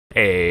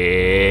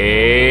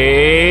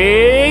Hey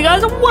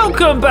guys, and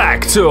welcome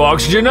back to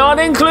Oxygen Not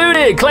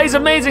Included, Clay's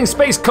amazing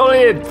space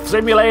collier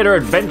simulator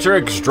adventure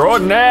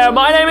extraordinaire.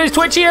 My name is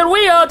Twitchi and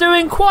we are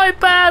doing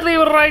quite badly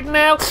right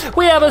now.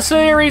 We have a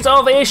series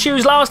of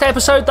issues. Last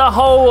episode, the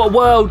whole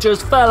world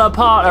just fell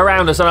apart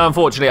around us, and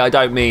unfortunately, I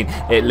don't mean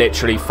it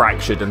literally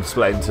fractured and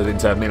splintered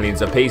into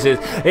millions of pieces.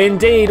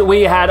 Indeed,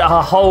 we had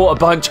a whole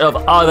bunch of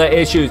other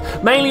issues,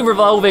 mainly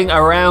revolving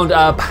around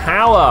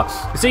power.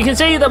 So you can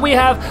see that we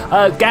have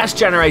a gas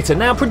generator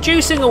now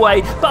producing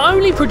away, but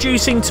only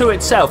producing to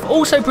itself,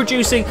 also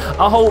producing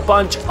a whole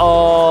bunch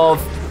of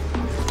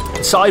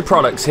side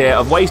products here,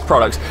 of waste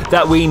products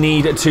that we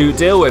need to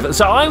deal with.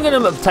 So I'm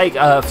going to take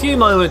a few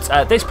moments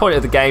at this point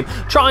of the game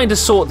trying to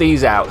sort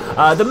these out.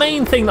 The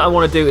main thing that I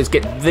want to do is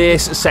get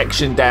this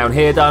section down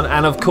here done,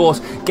 and of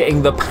course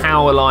getting the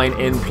power line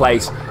in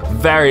place.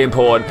 Very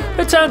important.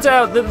 It turns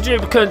out that the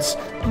duplicants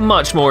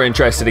much more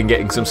interested in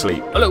getting some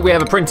sleep. Look, we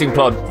have a printing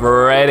pod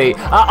ready.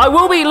 I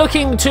will be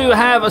looking to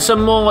have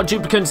some more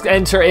duplicants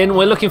enter in.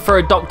 We're looking for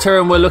a doctor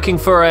and we're looking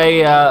for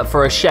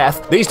a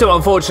chef. These two,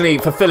 unfortunately,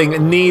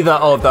 fulfilling neither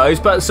of those.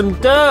 But some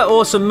dirt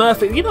or some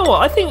Murphy. You know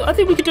what? I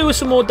think we could do with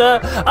some more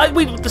dirt.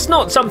 It's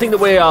not something that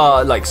we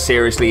are like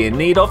seriously in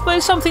need of, but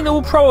it's something that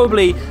will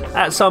probably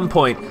at some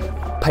point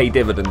pay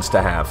dividends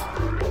to have.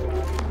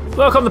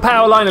 Work on the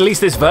power line. At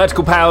least this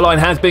vertical power line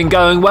has been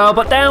going well,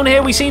 but down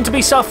here we seem to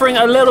be suffering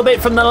a little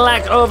bit from the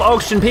lack of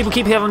oxygen. People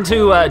keep having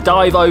to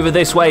dive over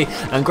this way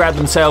and grab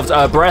themselves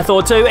a breath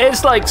or two.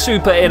 It's like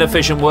super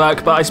inefficient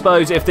work, but I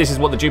suppose if this is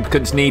what the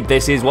duplicants need,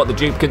 this is what the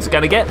duplicants are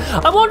going to get.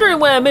 I'm wondering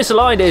where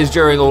Misaligned is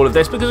during all of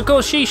this, because of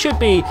course she should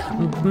be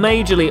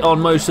majorly on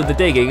most of the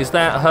digging. Is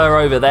that her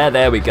over there?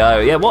 There we go.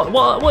 Yeah, what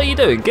are you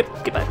doing?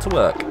 Get back to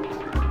work.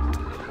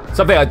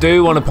 Something I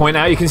do want to point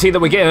out, you can see that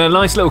we're getting a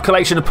nice little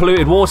collection of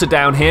polluted water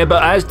down here,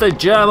 but as the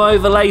germ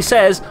overlay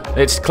says,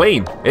 it's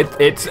clean.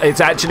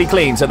 It's actually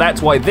clean, so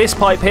that's why this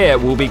pipe here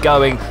will be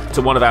going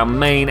to one of our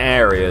main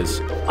areas.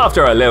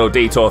 After a little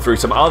detour through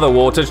some other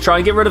water to try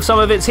and get rid of some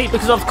of its heat,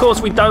 because of course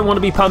we don't want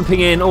to be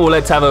pumping in,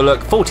 let's have a look,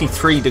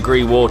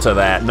 43-degree water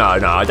there. No,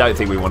 I don't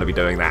think we want to be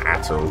doing that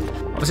at all.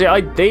 Obviously,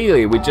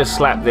 ideally, we just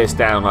slap this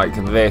down like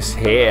this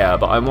here,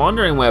 but I'm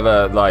wondering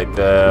whether, like,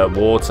 the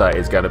water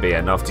is going to be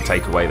enough to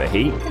take away the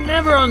heat. I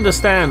never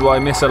understand why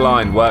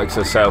Misaligned works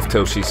herself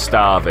till she's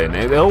starving.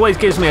 It always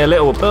gives me a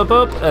little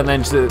boop, and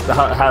then she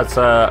has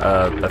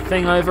a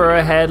thing over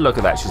her head. Look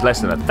at that, she's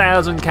less than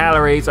 1,000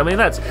 calories. I mean,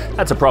 that's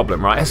a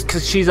problem, right? It's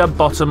because she's a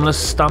bottomless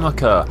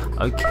stomacher.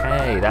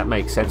 Okay, that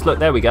makes sense. Look,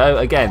 there we go.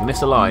 Again,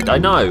 Misaligned. I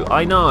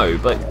know,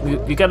 but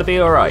you're going to be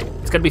all right.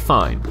 It's going to be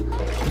fine.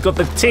 We've got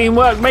the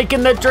teamwork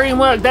making the dream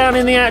work down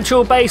in the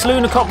actual base.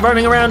 Lunacop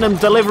running around and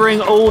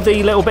delivering all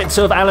the little bits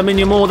of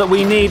aluminium ore that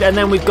we need. And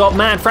then we've got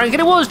Mad Frank.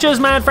 And it was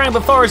just Mad Frank,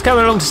 but Forrest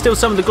coming along to steal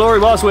some of the glory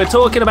whilst we're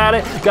talking about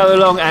it. Go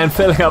along and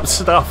filling up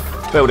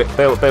stuff.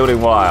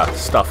 Building wire.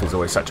 Stuff is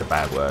always such a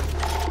bad word.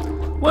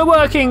 We're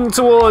working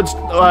towards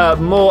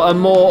more and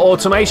more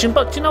automation,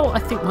 but you know what I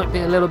think might be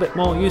a little bit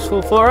more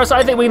useful for us?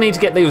 I think we need to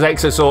get these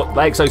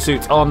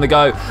exosuits on the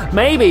go.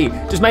 Maybe,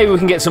 just maybe we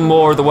can get some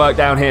more of the work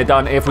down here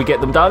done if we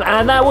get them done,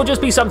 and that will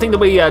just be something that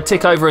we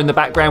tick over in the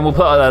background. We'll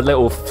put a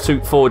little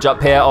suit forge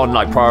up here on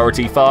like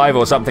priority 5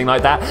 or something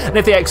like that, and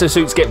if the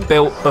exosuits get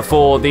built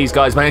before these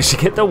guys manage to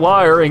get the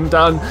wiring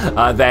done,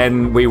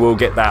 then we will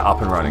get that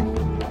up and running.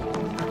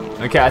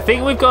 Okay, I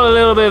think we've got a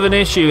little bit of an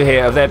issue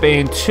here of there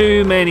being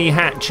too many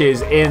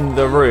hatches in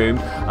the room.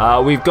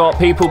 We've got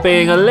people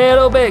being a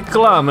little bit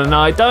glum, and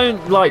I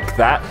don't like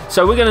that.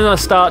 So we're going to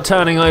start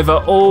turning over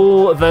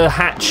all the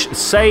hatch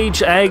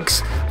sage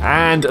eggs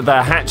and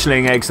the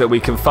hatchling eggs that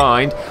we can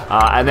find.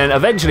 And then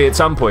eventually at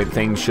some point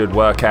things should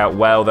work out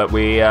well that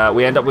we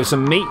end up with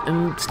some meat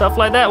and stuff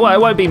like that. Well,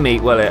 it won't be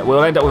meat, will it?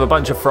 We'll end up with a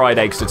bunch of fried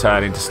eggs to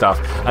turn into stuff.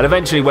 And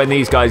eventually when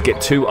these guys get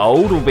too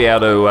old, we'll be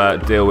able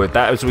to deal with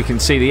that. As we can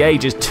see, the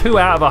age is 2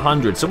 out of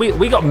 100. So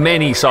we got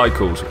many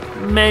cycles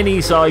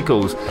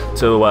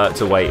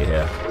to wait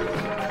here.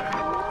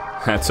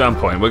 At some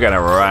point, we're going to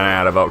run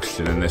out of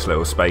oxygen in this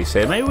little space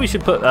here. Maybe we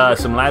should put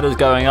some ladders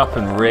going up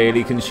and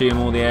really consume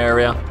all the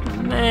area.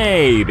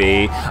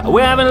 Maybe.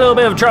 We're having a little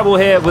bit of trouble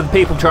here with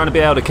people trying to be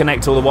able to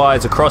connect all the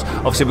wires across.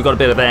 Obviously, we've got a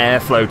bit of an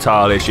airflow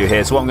tile issue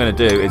here. So what I'm going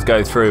to do is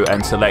go through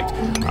and select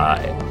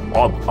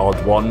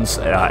odd ones,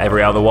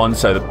 every other one,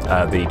 so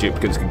that the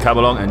duplicants can come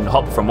along and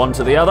hop from one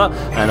to the other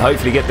and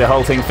hopefully get the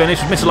whole thing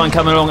finished. With Misaligned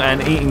coming along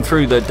and eating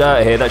through the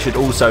dirt here, that should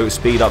also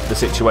speed up the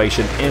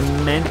situation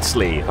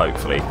immensely,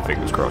 hopefully.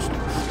 Fingers crossed.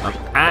 I'm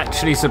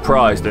actually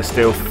surprised they're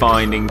still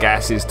finding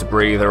gases to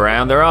breathe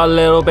around. There are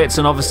little bits,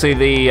 and obviously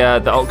the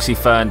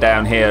oxyfern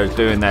down here is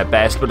doing their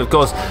best, but of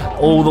course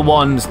all the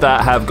ones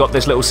that have got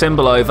this little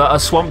symbol over are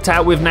swamped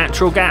out with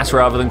natural gas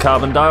rather than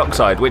carbon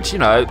dioxide, which, you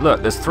know,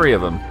 look, there's 3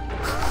 of them.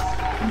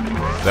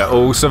 They're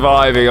all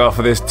surviving off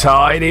of this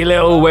tiny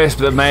little wisp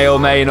that may or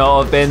may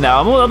not have been there.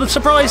 I'm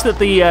surprised that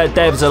the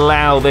devs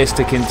allow this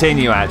to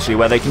continue, actually,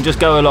 where they can just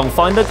go along,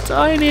 find the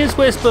tiniest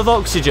wisp of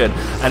oxygen,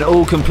 and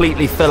all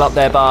completely fill up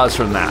their bars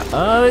from that.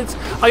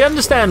 I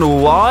understand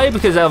why,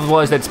 because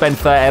otherwise they'd spend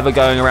forever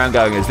going around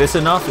going, is this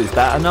enough? Is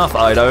that enough?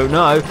 I don't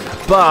know.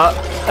 But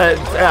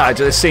it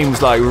just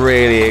seems like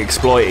really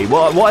exploity.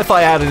 What if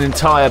I had an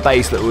entire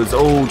base that was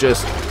all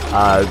just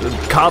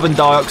carbon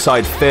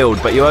dioxide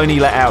filled, but you only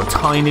let out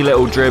tiny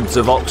little dribs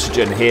of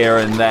oxygen here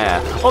and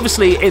there,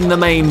 obviously in the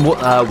main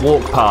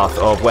walk path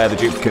of where the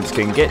duplicants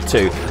can get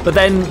to, but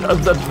then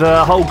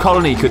the whole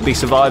colony could be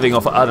surviving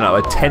off, I don't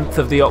know, 1/10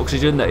 of the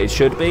oxygen that it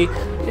should be.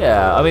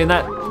 Yeah, I mean,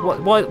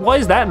 why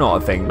is that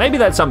not a thing? Maybe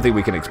that's something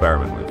we can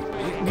experiment with.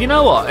 You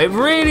know what? It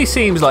really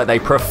seems like they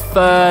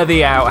prefer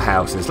the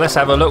outhouses. Let's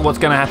have a look what's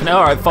going to happen.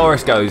 All right,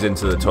 Forrest goes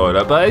into the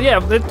toilet. But yeah,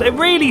 it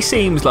really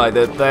seems like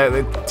that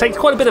it takes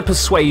quite a bit of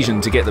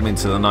persuasion to get them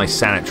into the nice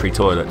sanitary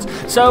toilets.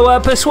 So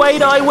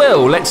persuade I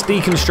will. Let's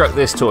deconstruct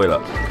this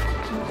toilet.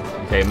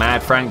 Okay,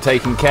 Mad Frank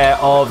taking care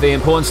of the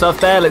important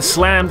stuff there. Let's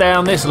slam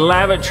down this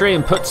lavatory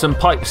and put some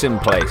pipes in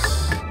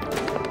place.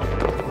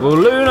 Will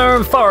Luna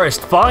and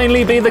Forrest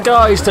finally be the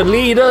guys to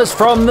lead us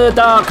from the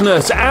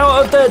darkness,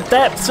 out of the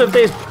depths of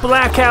this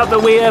blackout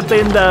that we have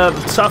been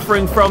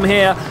suffering from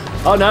here?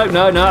 Oh, no.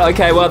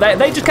 Okay, well,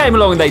 they just came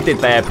along and they did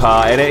their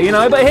part in it, you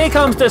know. But here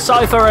comes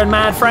Decipher and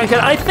Mad Frank,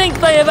 and I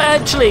think they have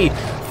actually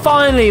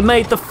finally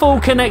made the full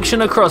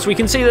connection across. We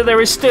can see that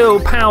there is still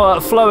power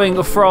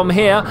flowing from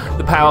here.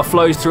 The power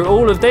flows through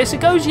all of this.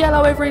 It goes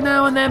yellow every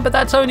now and then, but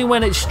that's only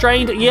when it's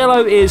strained.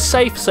 Yellow is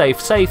safe.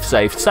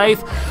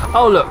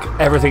 Oh, look,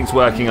 everything's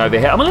working over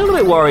here. I'm a little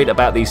bit worried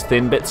about these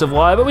thin bits of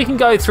wire, but we can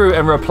go through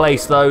and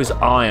replace those,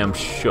 I am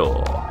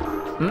sure.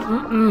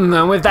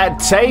 And with that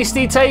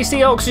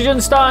tasty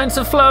oxygen starting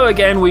to flow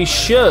again, we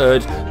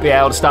should be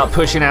able to start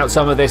pushing out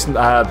some of this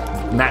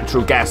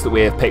natural gas that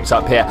we have picked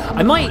up here.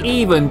 I might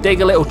even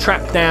dig a little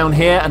trap down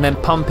here and then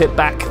pump it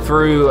back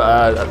through,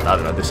 I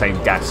don't know, the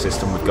same gas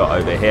system we've got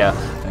over here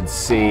and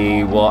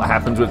see what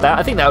happens with that.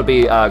 I think that would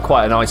be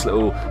quite a nice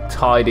little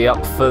tidy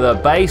up for the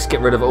base, get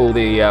rid of all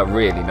the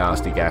really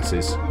nasty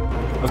gases.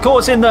 Of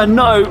course, in the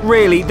no,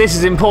 really, this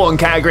is important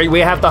category, we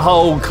have the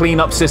whole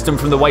cleanup system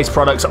from the waste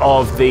products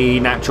of the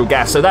natural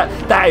gas. So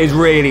that is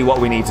really what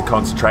we need to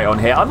concentrate on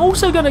here. I'm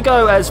also going to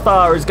go as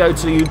far as go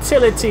to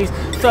utilities,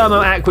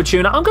 thermo aqua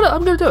tuner. I'm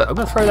gonna do it. I'm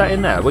gonna throw that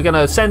in there. We're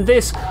gonna send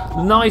this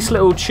nice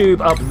little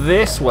tube up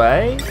this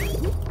way.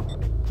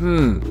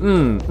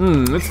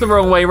 It's the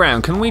wrong way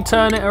around. Can we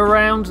turn it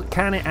around?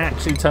 Can it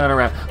actually turn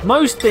around?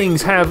 Most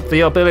things have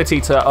the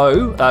ability to,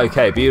 oh,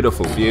 okay,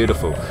 beautiful.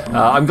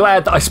 I'm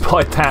glad that I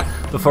spotted that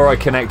before I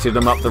connected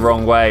them up the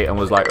wrong way and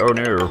was like, oh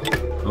no.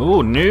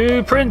 Oh,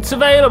 new prints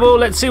available.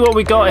 Let's see what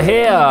we got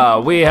here.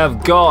 We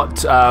have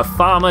got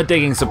farmer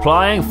digging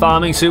supplying,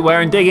 farming suit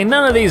wearing digging.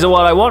 None of these are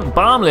what I want.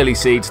 Balm lily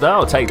seeds though,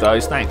 I'll take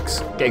those,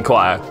 thanks. Getting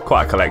quite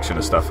a collection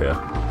of stuff here.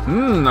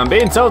 I'm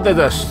being told there's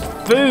a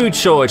food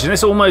shortage, and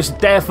this almost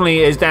definitely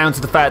is down to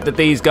the fact that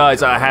these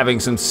guys are having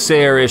some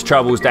serious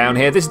troubles down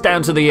here. This is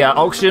down to the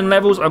oxygen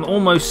levels, I'm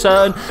almost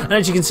certain, and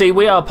as you can see,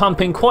 we are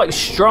pumping quite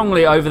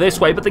strongly over this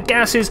way, but the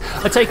gases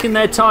are taking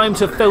their time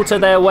to filter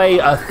their way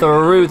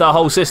through the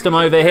whole system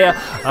over here.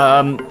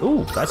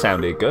 Ooh, that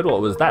sounded good.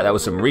 What was that? That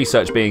was some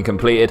research being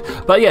completed.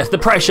 But yes, the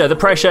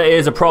pressure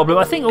is a problem.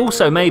 I think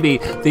also maybe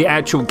the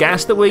actual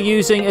gas that we're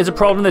using is a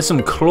problem. There's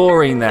some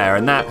chlorine there,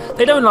 and that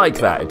they don't like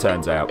that, it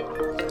turns out.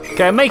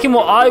 Okay, I'm making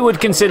what I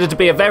would consider to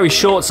be a very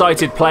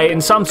short-sighted play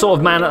in some sort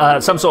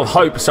of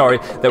hope,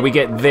 that we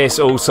get this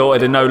all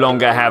sorted and no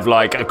longer have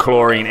like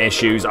chlorine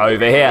issues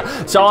over here.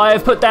 So I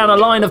have put down a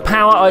line of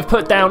power, I've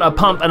put down a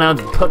pump, and I've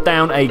put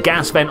down a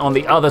gas vent on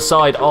the other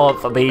side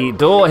of the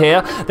door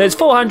here. There's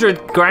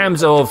 400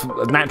 grams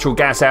of natural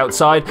gas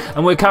outside,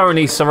 and we're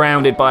currently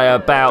surrounded by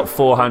about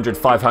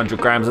 500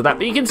 grams of that.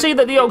 But you can see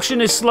that the oxygen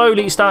is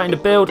slowly starting to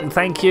build, and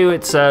thank you,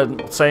 it's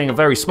saying a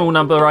very small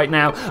number right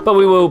now, but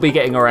we will be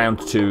getting around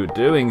to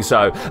doing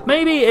so.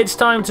 Maybe it's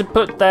time to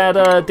put that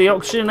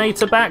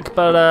deoxygenator back,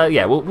 but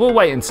yeah, we'll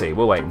wait and see.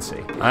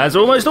 As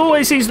almost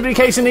always seems to be the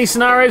case in these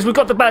scenarios, we've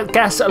got the back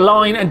gas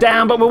line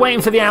down, but we're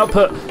waiting for the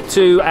output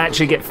to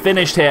actually get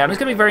finished here, and it's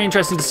going to be very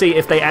interesting to see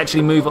if they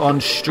actually move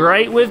on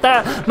straight with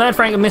that. Mad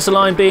Frank and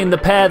Missaline being the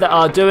pair that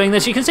are doing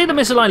this. You can see the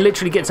Missaline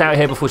literally gets out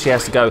here before she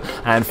has to go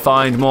and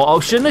find more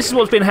oxygen. This is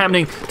what's been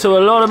happening to a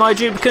lot of my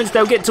duplicants.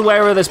 They'll get to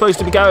wherever they're supposed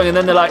to be going, and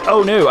then they're like,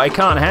 oh no, I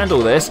can't handle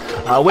this,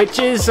 which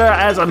is,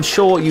 as I'm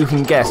sure you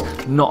can guess,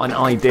 not an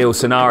ideal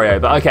scenario.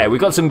 But okay,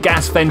 we've got some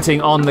gas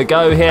venting on the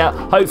go here.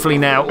 Hopefully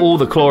now all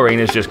the chlorine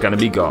is just going to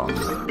be gone.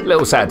 A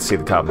little sad to see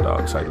the carbon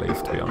dioxide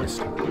leave, to be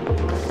honest.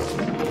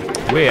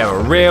 We have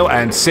a real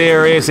and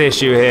serious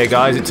issue here,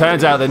 guys. It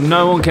turns out that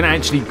no one can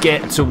actually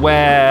get to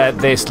where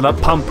this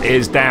pump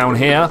is down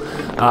here.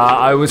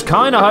 I was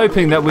kind of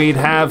hoping that we'd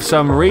have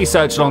some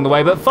research along the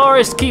way, but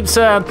Forrest keeps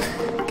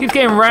Keeps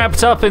getting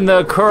wrapped up in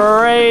the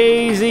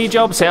crazy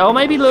jobs here. Oh,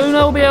 maybe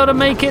Luna will be able to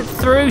make it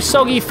through.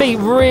 Soggy feet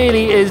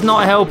really is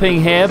not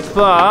helping here,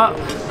 but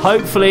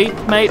hopefully,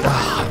 mate.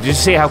 Did you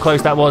see how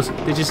close that was?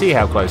 Did you see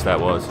how close that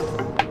was?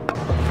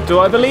 Do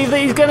I believe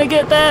that he's gonna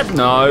get there?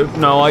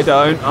 No, I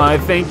don't. I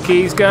think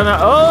he's gonna.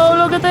 Oh,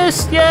 look at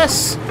this!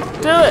 Yes.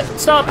 Do it!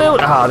 Start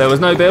building! Ah, there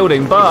was no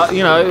building, but,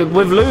 you know,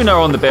 with Luna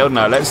on the build,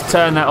 no, let's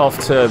turn that off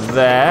to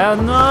there.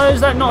 No, is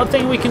that not a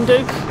thing we can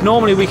do?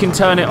 Normally we can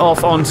turn it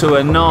off onto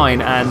a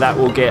 9, and that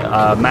will get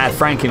Mad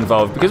Frank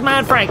involved, because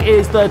Mad Frank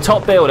is the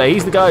top builder.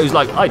 He's the guy who's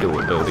like, I do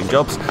all building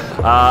jobs.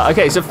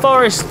 Okay, so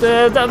Forest,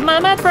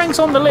 Mad Frank's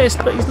on the list,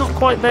 but he's not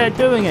quite there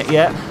doing it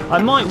yet. I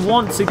might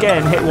once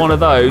again hit one of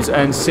those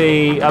and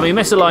see. I mean,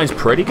 Mr. Line's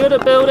pretty good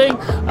at building.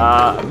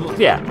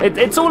 Yeah,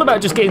 it's all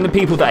about just getting the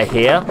people that are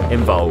here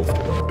involved.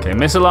 Okay,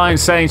 Miss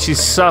Align's saying she's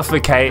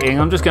suffocating.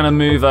 I'm just going to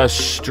move her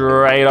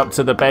straight up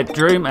to the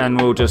bedroom,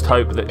 and we'll just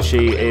hope that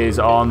she is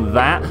on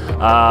that.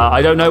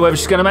 I don't know whether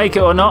she's going to make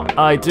it or not.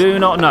 I do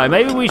not know.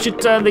 Maybe we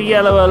should turn the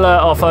yellow alert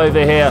off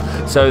over here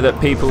so that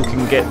people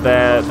can get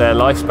their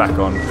lives back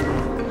on.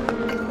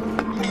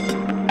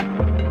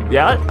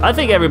 Yeah, I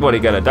think everybody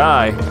going to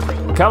die.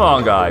 Come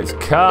on, guys.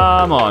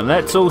 Come on.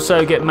 Let's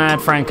also get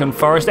Mad Frank and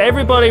Forrest.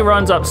 Everybody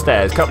runs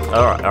upstairs. Come.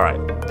 All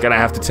right. Gonna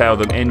have to tell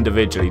them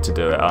individually to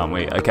do it, aren't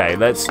we? Okay,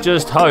 let's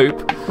just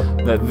hope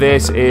that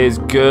this is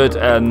good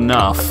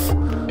enough.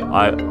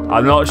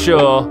 I'm not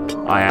sure.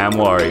 I am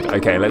worried.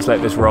 Okay, let's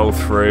let this roll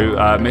through.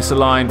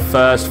 Misaligned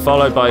first,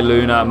 followed by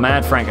Luna,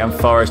 Mad Frank and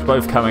Forrest,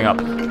 both coming up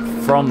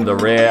from the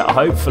rear.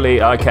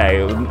 Hopefully,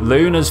 okay,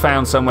 Luna's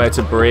found somewhere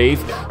to breathe.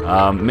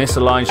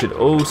 Misaligned should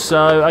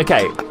also.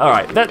 Okay, all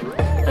right.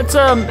 That's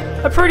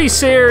a pretty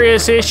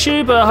serious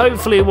issue, but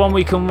hopefully one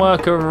we can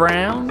work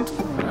around.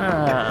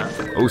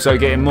 Also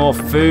getting more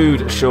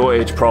food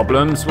shortage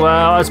problems.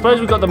 Well, I suppose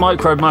we've got the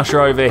micro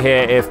musher over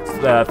here if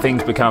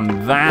things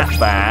become that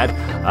bad.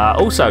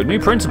 Also, new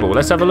principal.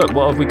 Let's have a look.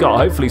 What have we got?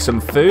 Hopefully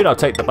some food. I'll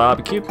take the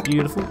barbecue.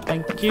 Beautiful.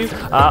 Thank you.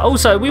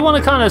 Also, we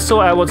want to kind of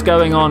sort out what's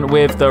going on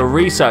with the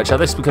research. Now,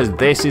 this is because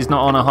this is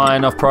not on a high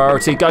enough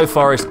priority. Go,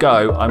 Forrest,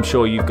 go. I'm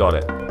sure you've got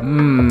it.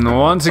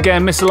 Once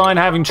again, Misaligned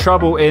having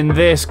trouble in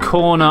this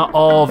corner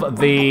of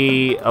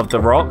the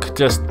rock,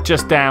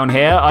 just down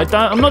here.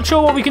 I'm not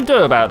sure what we can do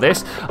about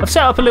this. I've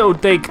set up a little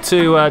dig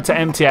to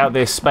empty out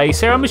this space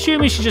here. I'm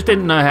assuming she just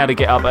didn't know how to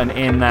get up and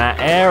in that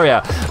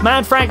area.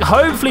 Mad Frank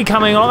hopefully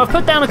coming on. I've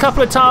put down a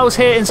couple of tiles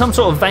here in some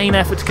sort of vain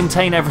effort to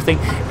contain everything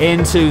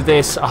into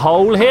this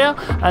hole here,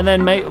 and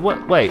then wait,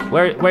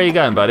 where are you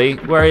going, buddy?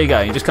 Where are you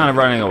going? You're just kind of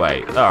running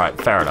away. All right,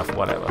 fair enough,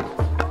 whatever.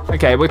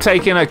 Okay, we're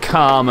taking a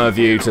calmer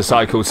view to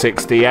Cycle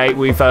 68.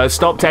 We've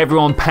stopped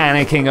everyone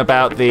panicking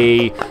about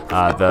the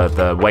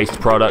waste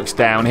products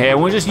down here.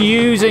 We're just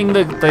using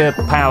the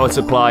power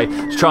supply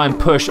to try and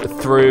push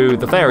through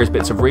the various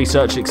bits of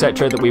research,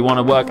 etc., that we want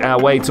to work our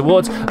way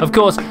towards. Of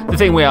course, the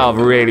thing we are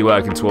really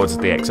working towards is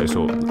the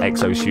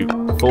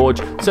exosuit forge,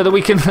 so that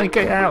we can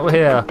get out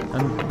here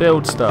and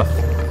build stuff.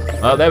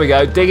 Well, there we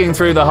go. Digging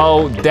through the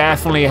hole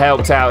definitely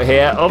helped out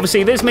here.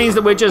 Obviously, this means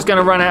that we're just going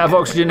to run out of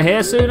oxygen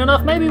here soon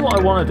enough. Maybe what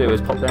I want to do is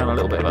pop down a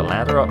little bit of a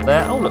ladder up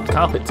there. Oh, look,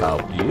 carpet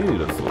tile.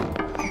 Beautiful.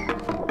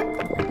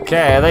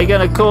 Okay, are they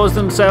going to cause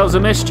themselves a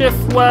mischief?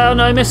 Well,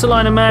 no,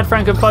 Misaligned and Mad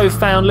Frank have both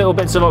found little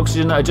bits of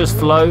oxygen that are just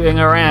floating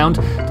around.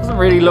 Doesn't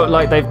really look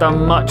like they've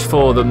done much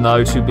for them,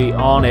 though, to be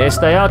honest.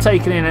 They are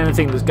taking in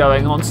anything that's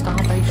going on.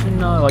 Starvation?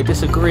 No, I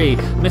disagree.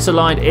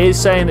 Misaligned is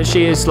saying that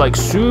she is, like,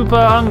 super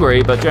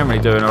hungry, but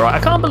generally doing all right. I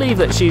can't believe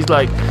that she's,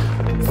 like,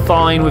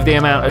 fine with the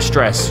amount of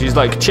stress. She's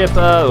like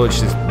chipper,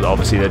 which is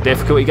obviously the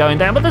difficulty going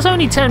down, but there's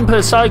only 10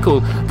 per cycle.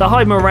 The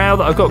high morale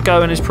that I've got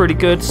going is pretty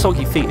good.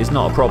 Soggy feet is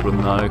not a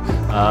problem though.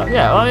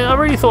 Yeah, I mean, I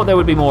really thought there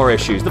would be more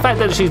issues. The fact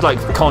that she's like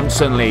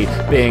constantly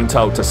being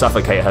told to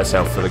suffocate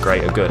herself for the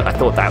greater good, I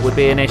thought that would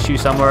be an issue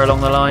somewhere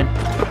along the line.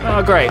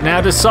 Oh great,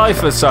 now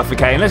Decipher's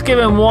suffocating. Let's give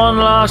him one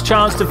last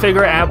chance to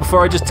figure it out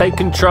before I just take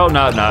control.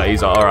 No,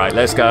 he's all right.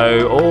 Let's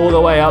go all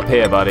the way up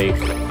here, buddy.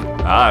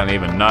 I don't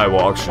even know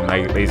what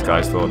oxygen these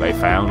guys thought they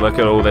found. Look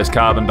at all this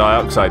carbon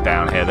dioxide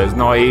down here. There's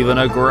not even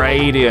a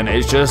gradient.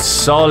 It's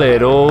just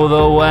solid all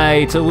the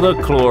way to the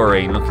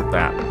chlorine. Look at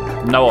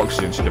that. No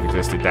oxygen should have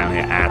existed down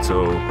here at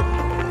all.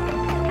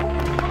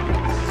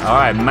 All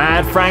right,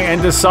 Mad Frank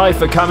and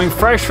Decipher coming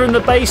fresh from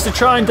the base to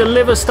try and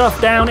deliver stuff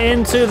down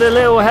into the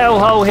little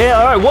hellhole here.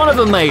 All right, one of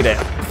them made it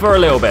for a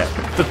little bit.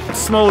 The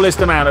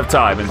smallest amount of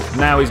time, and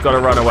now he's got to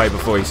run away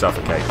before he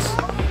suffocates.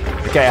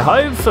 Okay,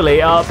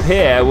 hopefully up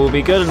here will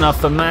be good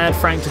enough for Mad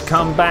Frank to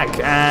come back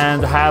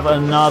and have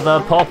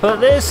another pop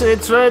at this.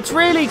 It's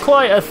really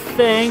quite a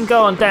thing.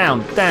 Go on,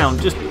 down.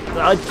 Just,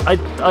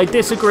 I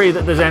disagree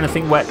that there's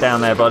anything wet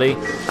down there, buddy.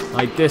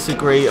 I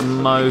disagree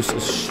most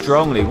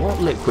strongly.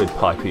 What liquid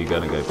pipe are you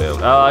going to go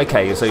build? Oh,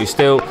 okay, so you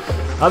still...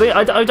 I mean,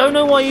 I don't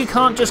know why you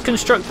can't just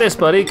construct this,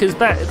 buddy, because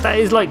that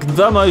is like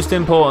the most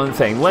important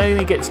thing. When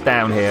he gets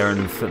down here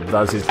and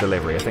does his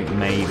delivery, I think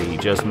maybe,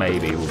 just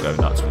maybe, we'll go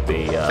nuts with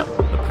the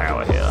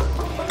power here.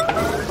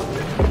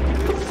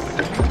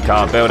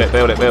 Come on, build it,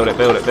 build it, build it,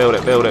 build it, build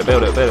it, build it,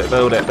 build it, build it,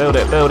 build it, build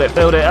it, build it,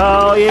 build it.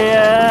 Oh,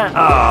 yeah.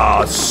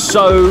 Oh,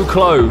 so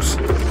close.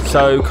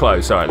 So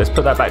close. All right, let's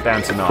put that back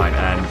down to 9.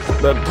 And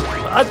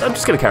I'm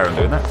just going to carry on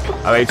doing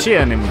that. I mean, she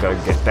ain't even going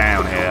to get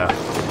down here.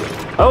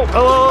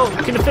 Oh,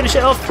 can you finish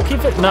it off?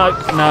 Keep it. No.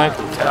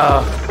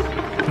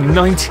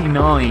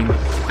 99.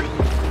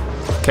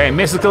 Okay,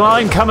 Mystical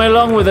Line coming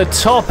along with a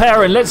top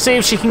errand. Let's see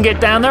if she can get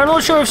down there. I'm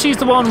not sure if she's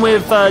the one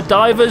with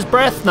diver's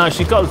breath. No,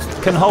 she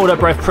can hold her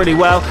breath pretty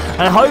well.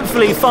 And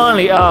hopefully,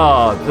 finally,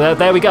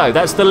 there we go.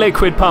 That's the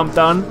liquid pump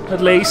done,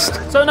 at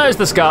least. So notice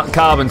the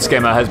carbon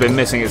skimmer has been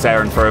missing its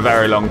errand for a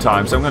very long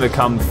time. So I'm going to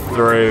come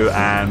through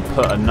and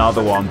put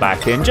another one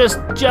back in, just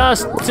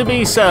to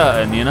be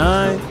certain, you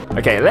know?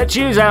 Okay, let's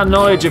use our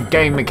knowledge of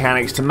game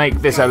mechanics to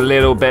make this a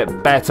little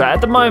bit better.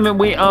 At the moment,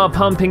 we are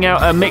pumping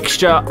out a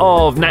mixture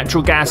of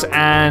natural gas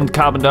and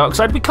carbon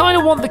dioxide. We kind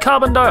of want the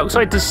carbon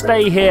dioxide to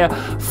stay here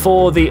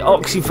for the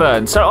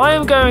oxyfern. So I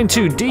am going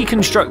to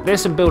deconstruct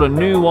this and build a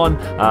new one,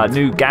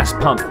 new gas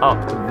pump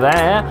up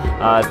there,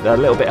 a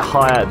little bit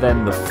higher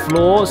than the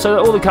floor, so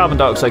that all the carbon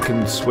dioxide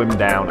can swim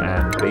down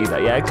and be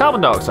there. Yeah,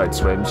 carbon dioxide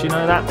swims, you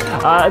know that.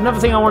 Another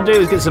thing I want to do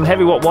is get some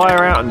heavy watt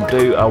wire out and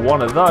do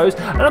one of those.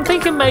 And I'm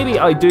thinking maybe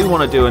I do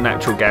want to do a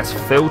natural gas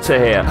filter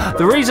here.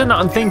 The reason that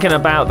I'm thinking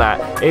about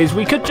that is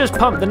we could just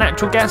pump the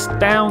natural gas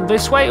down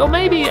this way, or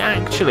maybe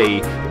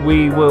actually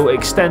we will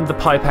extend the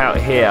pipe out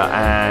here,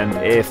 and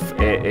if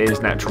it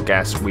is natural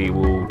gas we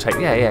will take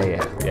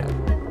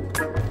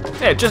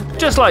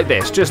just like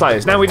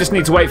this. Now we just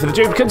need to wait for the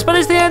duplicants, but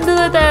it's the end of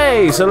the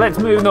day, so let's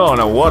move on.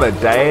 And what a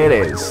day it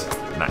is.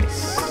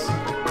 Nice.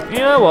 You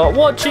know what,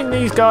 watching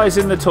these guys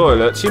in the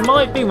toilets, you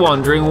might be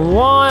wondering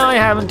why I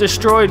haven't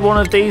destroyed one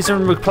of these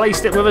and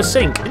replaced it with a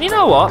sink. And you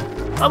know what,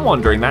 I'm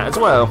wondering that as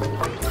well.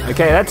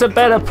 Okay, that's a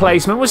better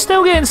placement. We're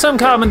still getting some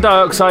carbon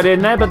dioxide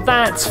in there, but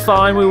that's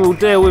fine. We will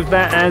deal with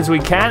that as we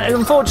can. And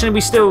unfortunately,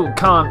 we still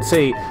can't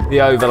see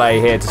the overlay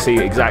here to see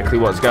exactly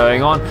what's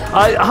going on.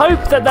 I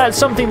hope that that's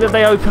something that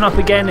they open up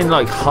again in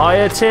like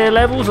higher tier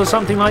levels or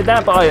something like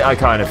that, but I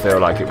kind of feel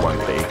like it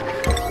won't be.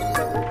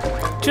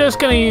 Just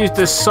going to use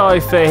the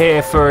cipher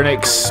here for an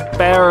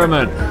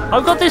experiment.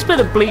 I've got this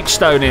bit of bleach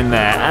stone in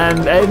there and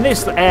in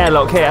this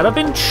airlock here, and I've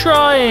been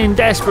trying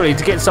desperately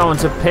to get someone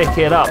to pick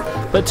it up,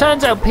 but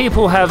turns out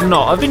people have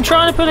not. I've been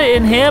trying to put it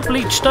in here,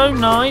 bleach stone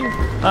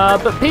 9,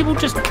 but people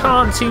just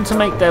can't seem to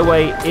make their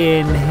way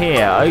in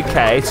here.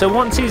 Okay, so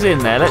once he's in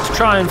there, let's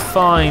try and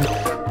find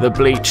the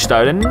bleach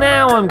stone, and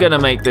now I'm gonna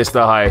make this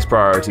the highest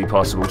priority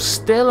possible.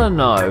 Still a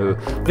no.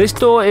 This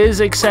door is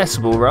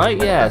accessible, right?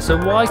 Yeah, so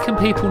why can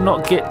people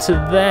not get to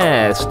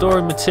there?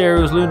 Storing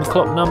materials, lunar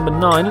clock number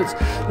 9.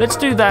 Let's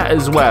do that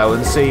as well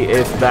and see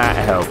if that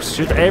helps.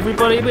 Should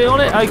everybody be on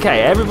it?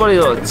 Okay, everybody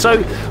on it.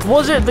 So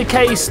was it the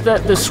case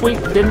that the sweep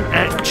didn't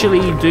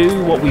actually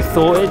do what we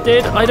thought it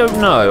did? I don't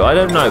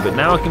know, but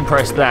now I can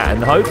press that,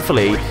 and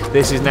hopefully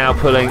this is now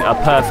pulling a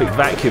perfect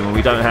vacuum and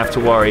we don't have to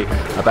worry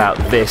about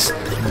this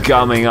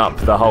gumming up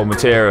the whole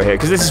material here,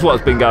 because this is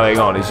what's been going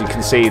on. As you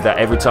can see, that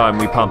every time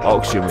we pump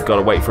oxygen we've got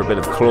to wait for a bit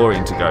of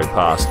chlorine to go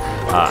past,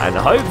 and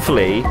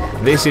hopefully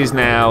this is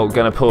now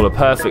going to pull a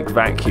perfect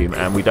vacuum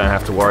and we don't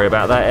have to worry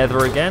about that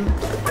ever again.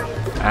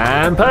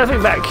 And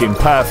perfect vacuum,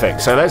 perfect.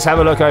 So let's have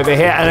a look over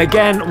here, and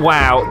again,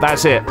 wow,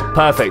 that's it,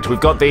 perfect. We've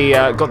got the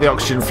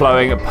oxygen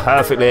flowing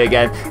perfectly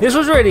again. This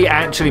was really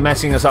actually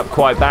messing us up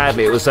quite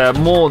badly. It was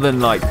more than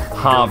like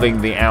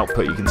halving the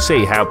output. You can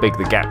see how big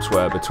the gaps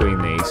were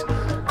between these,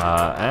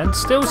 and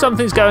still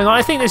something's going on.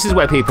 I think this is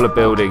where people are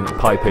building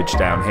pipage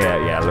down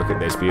here. Yeah, look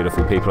at this,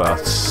 beautiful. People are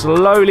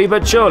slowly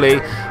but surely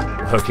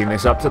hooking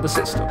this up to the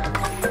system.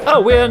 Oh,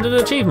 we earned an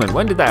achievement.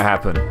 When did that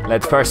happen?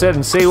 Let's press it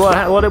and see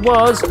what it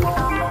was.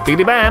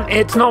 Beady bam,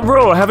 it's not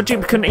raw. Have a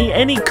duplicant eat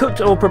any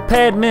cooked or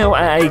prepared meal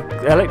at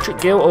a electric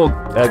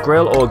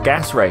grill or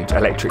gas range.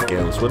 Electric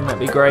grills, wouldn't that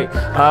be great?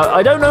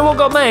 I don't know what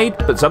got made,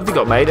 but something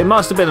got made. It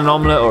must have been an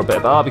omelette or a bit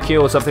of barbecue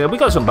or something. We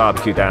got some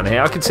barbecue down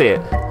here. I can see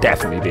it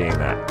definitely being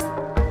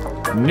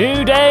that.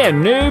 New day, a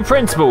new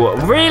principal.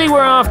 Really,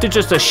 we're after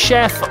just a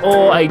chef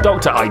or a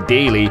doctor,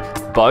 ideally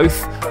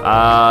both.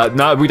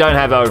 No, we don't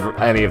have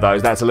any of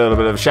those. That's a little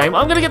bit of a shame.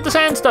 I'm going to get the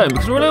sandstone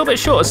because we're a little bit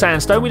short of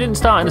sandstone. We didn't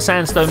start in a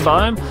sandstone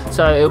biome,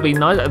 so it'll be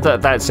nice.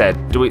 That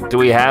said, do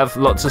we have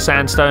lots of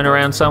sandstone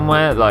around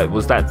somewhere? Like,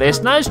 was that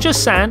this? No, it's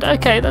just sand.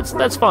 Okay,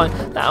 that's fine.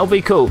 That'll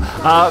be cool.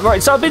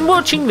 Right, so I've been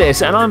watching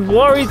this, and I'm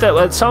worried that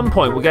at some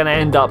point we're going to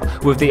end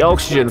up with the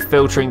oxygen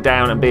filtering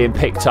down and being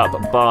picked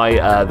up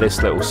by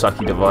this little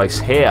sucky device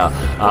here.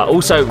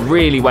 Also,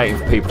 really waiting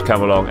for people to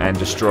come along and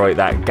destroy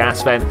that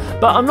gas vent,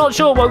 but I'm not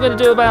sure what we're going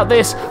to do about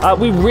this.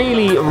 We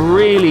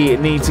really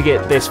need to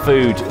get this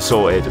food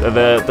sorted.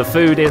 The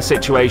food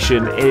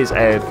situation is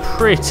a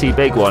pretty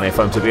big one, if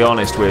I'm to be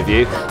honest with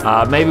you.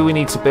 Maybe we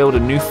need to build a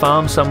new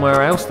farm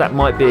somewhere else. That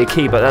might be a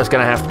key, but that's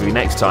going to have to be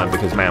next time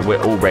because, man,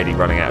 we're already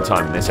running out of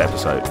time in this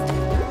episode.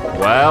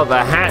 Well,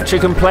 the hatch are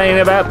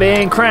complaining about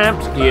being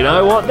cramped. You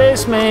know what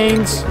this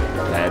means.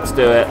 let's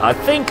do it. I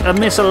think a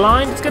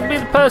misaligned is going to be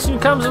the person who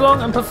comes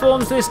along and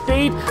performs this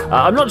deed.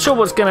 I'm not sure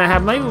what's going to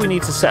happen. Maybe we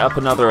need to set up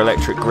another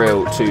electric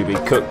grill to be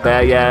cooked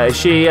there. Yeah,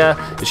 she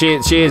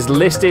is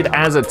listed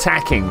as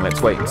attacking. Let's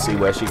wait and see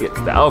where she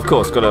gets there. Oh, of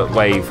course, got to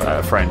wave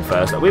a friend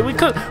first. We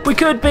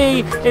could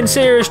be in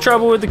serious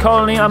trouble with the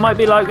colony. I might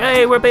be like,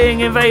 hey, we're being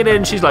invaded.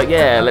 And she's like,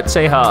 yeah, let's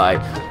say hi.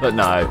 But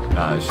no,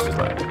 she's just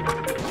like...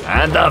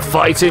 And the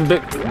fighting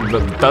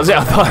does it?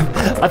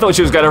 I thought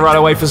she was going to run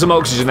away for some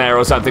oxygen there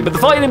or something. But the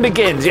fighting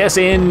begins, yes,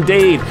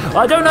 indeed.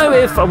 I don't know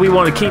if we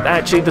want to keep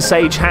actually the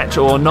sage hatch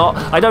or not.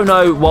 I don't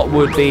know what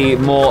would be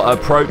more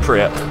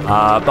appropriate.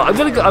 But I'm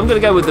gonna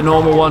go with the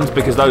normal ones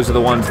because those are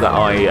the ones that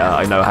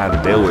I know how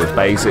to deal with,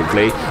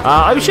 basically.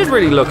 I should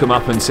really look them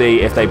up and see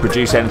if they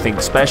produce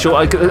anything special.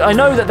 I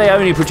know that they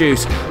only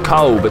produce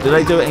coal, but do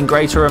they do it in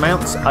greater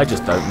amounts? I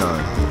just don't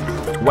know.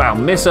 Wow,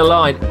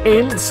 misaligned,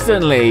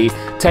 instantly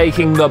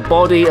taking the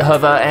body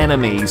of her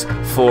enemies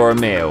for a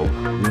meal.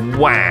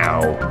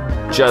 Wow.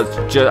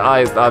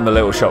 I'm a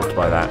little shocked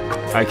by that.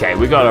 Okay,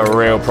 we got a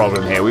real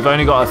problem here. We've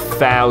only got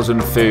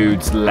 1,000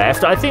 foods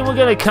left. I think we're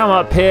going to come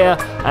up here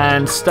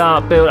and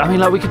start building. I mean,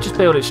 like, we could just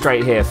build it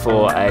straight here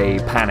for a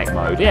panic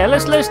mode. Yeah,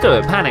 let's do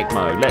it. Panic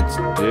mode. Let's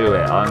do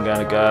it. I'm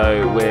going to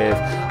go with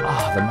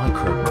the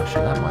micro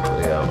musher. That might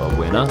be a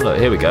winner. Look,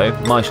 here we go.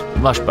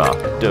 Mush bar.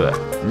 Do it.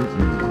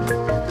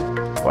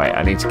 Wait,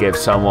 I need to give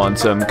someone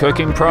some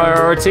cooking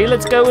priority.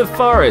 Let's go with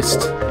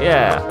forest.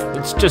 Yeah,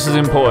 it's just as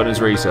important as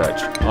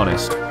research.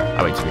 Honest.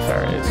 I mean, to be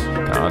fair, it is.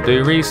 Can't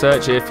do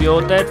research if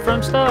you're dead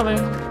from starving.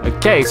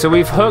 Okay, so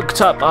we've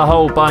hooked up a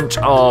whole bunch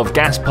of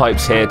gas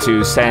pipes here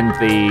to send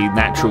the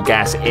natural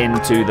gas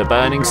into the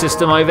burning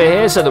system over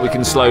here so that we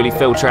can slowly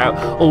filter out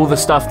all the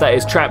stuff that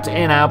is trapped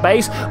in our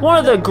base. One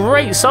of the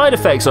great side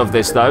effects of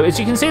this, though, is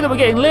you can see that we're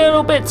getting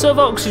little bits of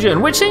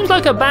oxygen, which seems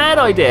like a bad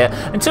idea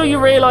until you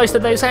realise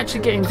that it's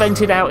actually getting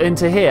vented out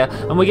into here,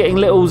 and we're getting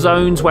little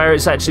zones where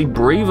it's actually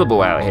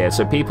breathable out here,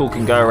 so people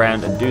can go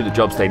around and do the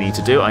jobs they need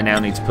to do. I now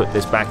need to put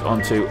this back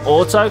onto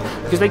auto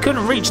because they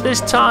couldn't reach this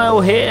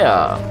tile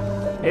here.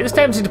 It was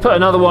tempting to put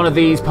another one of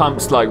these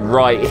pumps like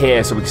right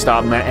here so we can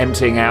start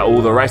emptying out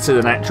all the rest of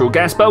the natural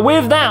gas. But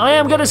with that, I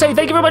am going to say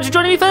thank you very much for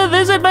joining me for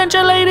this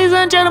adventure, ladies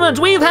and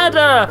gentlemen. We've had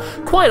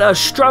quite a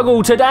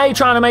struggle today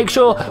trying to make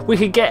sure we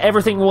could get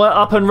everything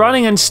up and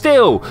running, and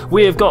still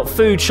we have got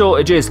food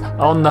shortages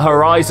on the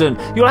horizon.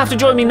 You'll have to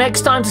join me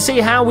next time to see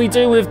how we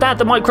do with that.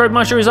 The microbe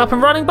musher is up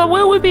and running, but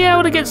will we be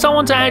able to get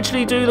someone to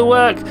actually do the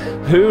work?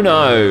 Who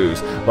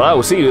knows? Well, I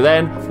will see you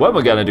then when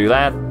we're going to do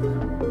that.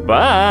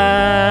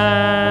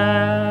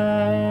 Bye.